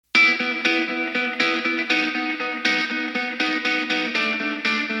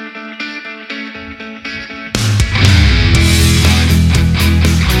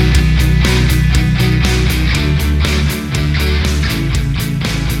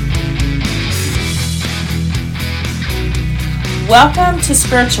Welcome to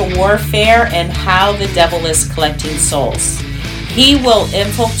Spiritual Warfare and How the Devil is Collecting Souls. He will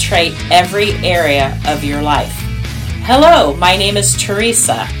infiltrate every area of your life. Hello, my name is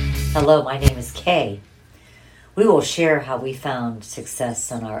Teresa. Hello, my name is Kay. We will share how we found success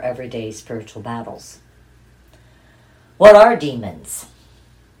in our everyday spiritual battles. What are demons?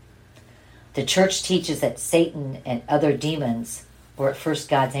 The church teaches that Satan and other demons were at first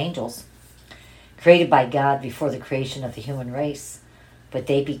God's angels, created by God before the creation of the human race, but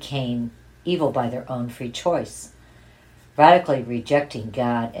they became evil by their own free choice, radically rejecting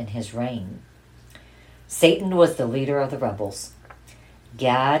God and his reign. Satan was the leader of the rebels.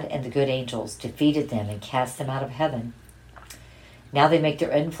 God and the good angels defeated them and cast them out of heaven. Now they make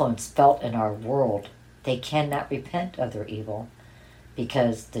their influence felt in our world. They cannot repent of their evil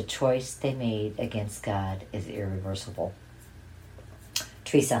because the choice they made against God is irreversible.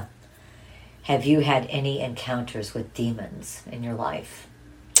 Teresa, have you had any encounters with demons in your life?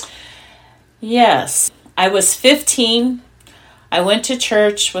 Yes. I was 15. I went to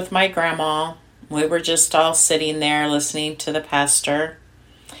church with my grandma. We were just all sitting there listening to the pastor.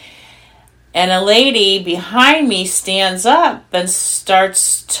 And a lady behind me stands up and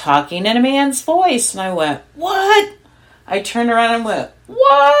starts talking in a man's voice. And I went, "What?" I turned around and went,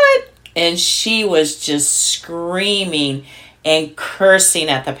 "What?" And she was just screaming and cursing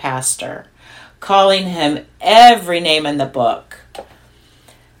at the pastor, calling him every name in the book.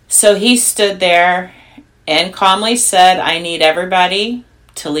 So he stood there and calmly said, "I need everybody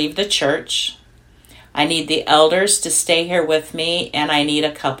to leave the church. I need the elders to stay here with me, and I need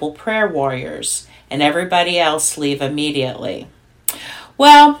a couple prayer warriors, and everybody else leave immediately."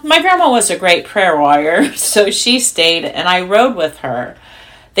 Well, my grandma was a great prayer warrior, so she stayed, and I rode with her.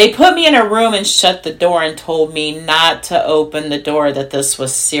 They put me in a room and shut the door and told me not to open the door, that this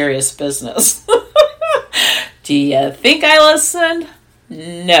was serious business. Do you think I listened?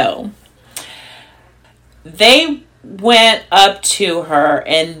 No. They went up to her,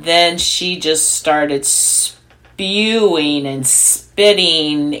 and then she just started spewing and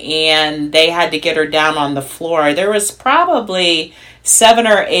spitting, and they had to get her down on the floor. There was probably 7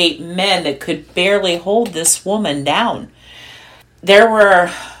 or 8 men that could barely hold this woman down. There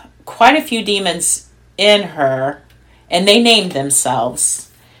were quite a few demons in her, and they named themselves.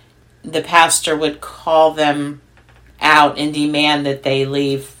 The pastor would call them out and demand that they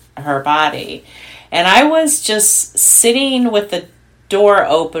leave her body. And I was just sitting with the door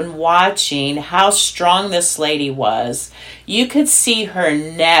open, watching how strong this lady was. You could see her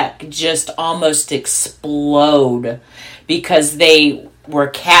neck just almost explode because they were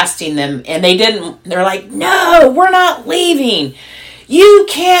casting them, and they're like, "No, we're not leaving. You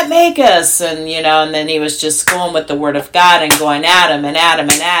can't make us." And then he was just going with the word of God and going at him and at him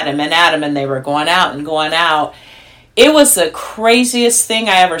and at him and at him, and they were going out and going out. It was the craziest thing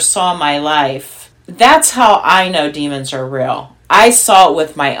I ever saw in my life. That's how I know demons are real. I saw it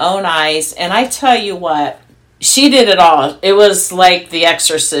with my own eyes, and I tell you what, she did it all. It was like The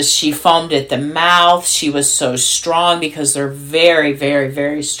Exorcist. She foamed at the mouth. She was so strong because they're very, very,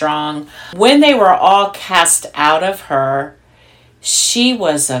 very strong. When they were all cast out of her, she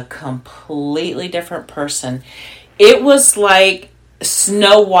was a completely different person. It was like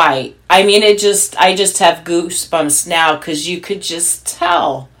Snow White. I mean, I just have goosebumps now because you could just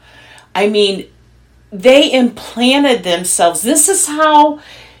tell. I mean, they implanted themselves. This is how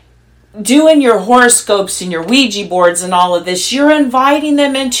doing your horoscopes and your Ouija boards and all of this, you're inviting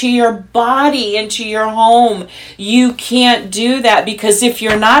them into your body, into your home. You can't do that because if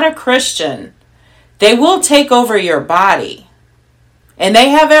you're not a Christian, they will take over your body. And they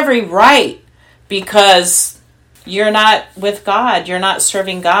have every right because you're not with God. You're not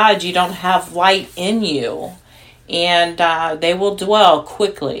serving God. You don't have light in you. And they will dwell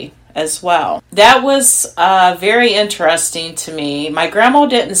quickly as well. That was very interesting to me. My grandma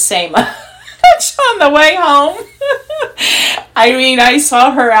didn't say much on the way home. I mean, I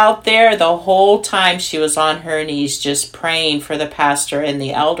saw her out there the whole time. She was on her knees just praying for the pastor and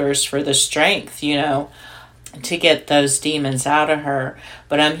the elders for the strength, to get those demons out of her.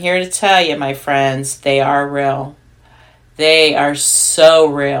 But I'm here to tell you, my friends, they are real. They are so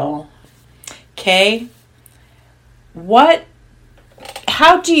real. Okay?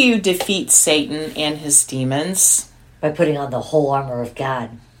 How do you defeat Satan and his demons? By putting on the whole armor of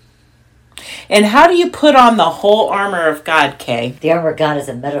God. And how do you put on the whole armor of God, Kay? The armor of God is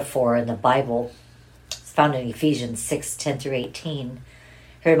a metaphor in the Bible. It's found in Ephesians 6:10-18.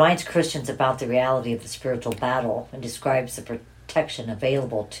 It reminds Christians about the reality of the spiritual battle and describes the protection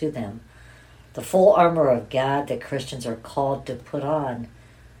available to them. The full armor of God that Christians are called to put on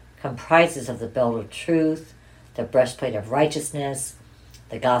comprises of the belt of truth, the breastplate of righteousness,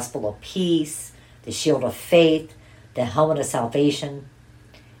 the gospel of peace, the shield of faith, the helmet of salvation,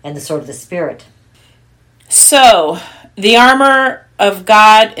 and the sword of the Spirit. So, the armor of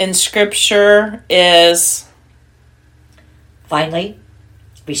God in Scripture is... Finally,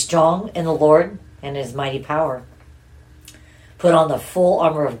 be strong in the Lord and His mighty power. Put on the full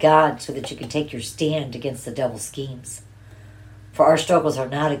armor of God so that you can take your stand against the devil's schemes. For our struggles are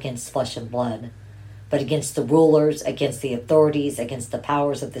not against flesh and blood, but against the rulers, against the authorities, against the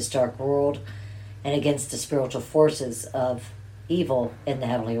powers of this dark world, and against the spiritual forces of evil in the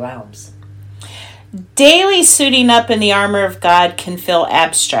heavenly realms. Daily suiting up in the armor of God can feel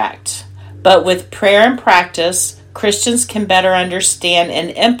abstract, but with prayer and practice, Christians can better understand and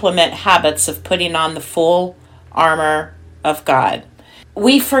implement habits of putting on the full armor of God.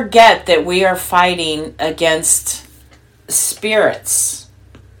 We forget that we are fighting against spirits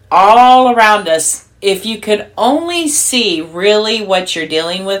all around us. If you could only see really what you're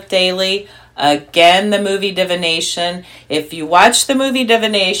dealing with daily, again, the movie Divination. If you watch the movie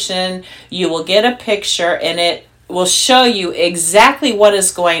Divination, you will get a picture and it will show you exactly what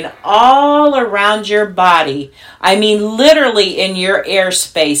is going all around your body. I mean, literally in your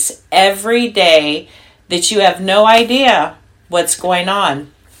airspace every day that you have no idea what's going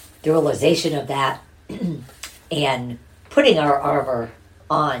on. The realization of that and putting our armor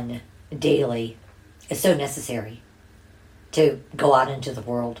on daily is so necessary to go out into the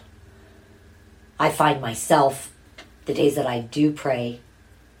world. I find myself, the days that I do pray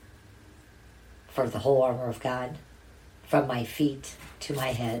for the whole armor of God, from my feet to my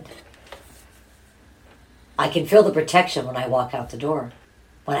head, I can feel the protection when I walk out the door.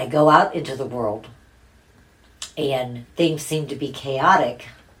 When I go out into the world and things seem to be chaotic,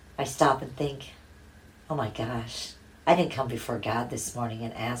 I stop and think, oh my gosh, I didn't come before God this morning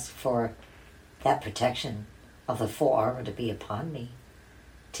and ask for that protection of the full armor to be upon me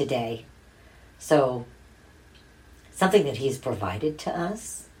today. So, something that He's provided to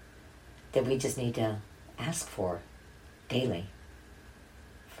us that we just need to ask for daily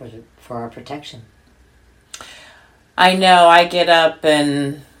for our protection. I know I get up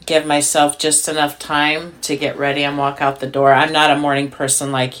and give myself just enough time to get ready and walk out the door. I'm not a morning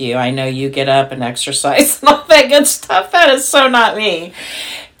person like you. I know you get up and exercise and all that good stuff. That is so not me.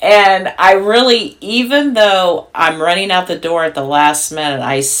 And I really, even though I'm running out the door at the last minute,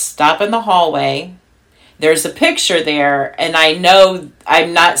 I stop in the hallway. There's a picture there, and I know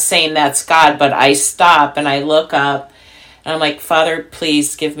I'm not saying that's God, but I stop and I look up, and I'm like, Father,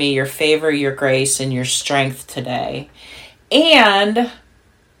 please give me your favor, your grace, and your strength today. And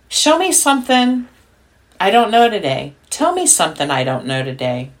show me something I don't know today. Tell me something I don't know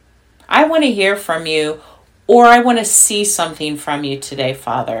today. I want to hear from you, or I want to see something from you today,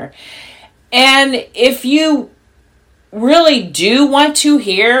 Father. And if you really do want to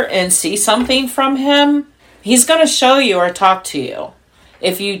hear and see something from Him, He's going to show you or talk to you.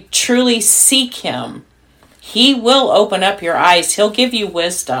 If you truly seek Him, He will open up your eyes. He'll give you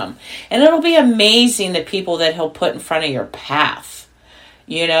wisdom. And it'll be amazing the people that He'll put in front of your path,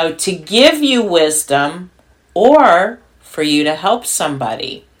 to give you wisdom or for you to help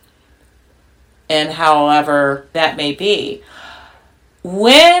somebody. And however that may be.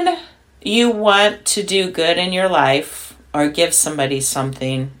 When you want to do good in your life or give somebody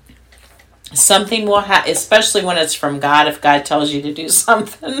something will happen, especially when it's from God. If God tells you to do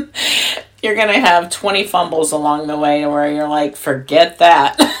something, you're going to have 20 fumbles along the way where you're like, forget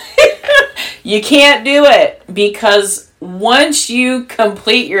that. You can't do it, because once you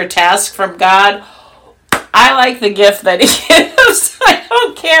complete your task from God, I like the gift that He gives. I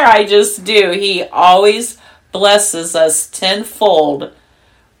don't care. I just do. He always blesses us tenfold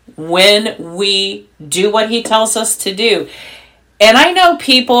when we do what He tells us to do. And I know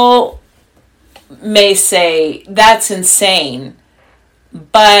people may say, that's insane.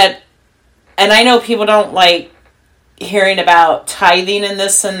 And I know people don't like hearing about tithing and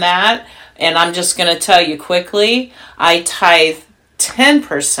this and that. And I'm just going to tell you quickly, I tithe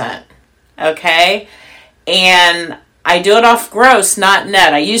 10%. Okay? And I do it off gross, not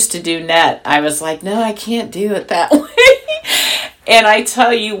net. I used to do net. I was like, no, I can't do it that way. And I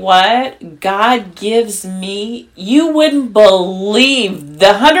tell you what, God gives me, you wouldn't believe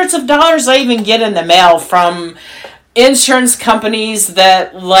the hundreds of dollars I even get in the mail from insurance companies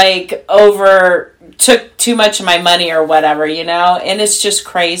that took too much of my money or whatever, and it's just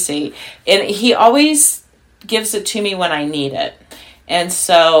crazy. And He always gives it to me when I need it. And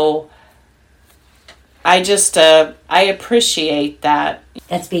so I just, I appreciate that.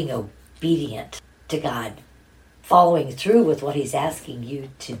 That's being obedient to God, following through with what He's asking you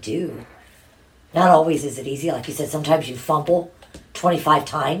to do. Not always is it easy. Like you said, sometimes you fumble 25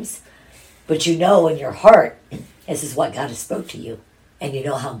 times, but you know in your heart, this is what God has spoke to you. And you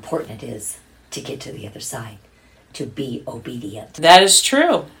know how important it is to get to the other side, to be obedient. That is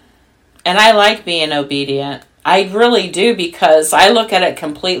true. And I like being obedient. I really do, because I look at it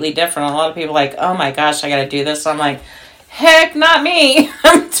completely different. A lot of people are like, oh my gosh, I got to do this. I'm like, heck, not me.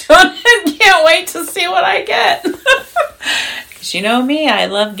 I'm doing it. Can't wait to see what I get. Because you know me, I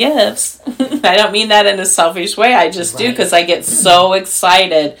love gifts. I don't mean that in a selfish way. I just do, because I get so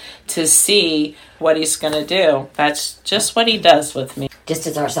excited to see what he's going to do. That's just what he does with me. Just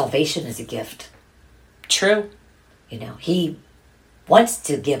as our salvation is a gift. True. You know, he wants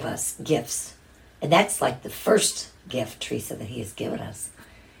to give us gifts. And that's like the first gift, Teresa, that he has given us,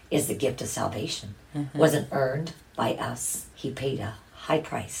 is the gift of salvation. Mm-hmm. Wasn't earned by us. He paid a high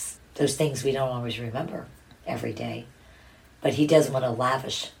price. Those things we don't always remember every day. But he does want to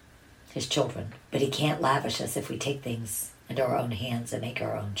lavish his children. But he can't lavish us if we take things into our own hands and make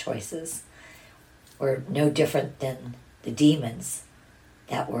our own choices. We're no different than the demons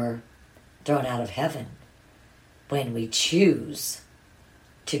that were thrown out of heaven when we choose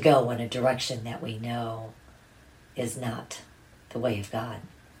to go in a direction that we know is not the way of God.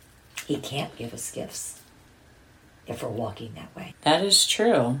 He can't give us gifts if we're walking that way. That is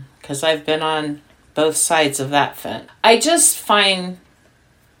true, because I've been on both sides of that fence. I just find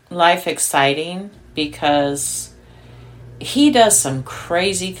life exciting because he does some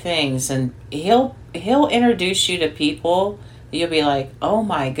crazy things, and he'll introduce you to people. You'll be like, oh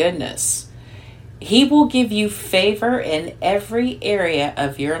my goodness. He will give you favor in every area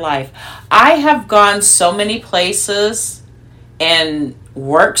of your life. I have gone so many places and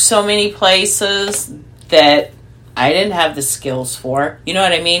worked so many places that I didn't have the skills for. You know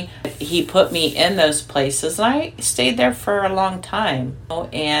what I mean? He put me in those places, and I stayed there for a long time.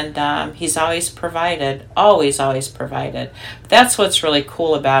 And he's always provided. Always provided. That's what's really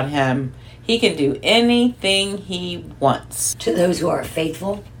cool about him. He can do anything he wants. To those who are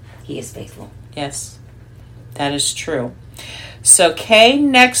faithful, he is faithful. Yes, that is true. So, Kay,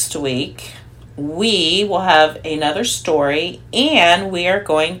 next week, we will have another story, and we are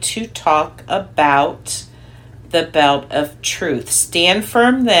going to talk about the belt of truth. Stand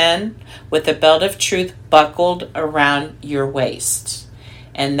firm then with the belt of truth buckled around your waist.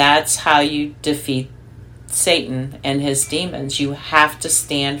 And that's how you defeat Satan and his demons. You have to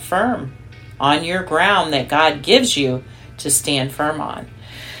stand firm on your ground that God gives you to stand firm on.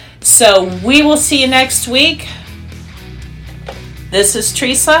 So we will see you next week. This is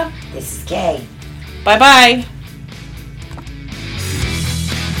Teresa. This is Kay. Bye-bye.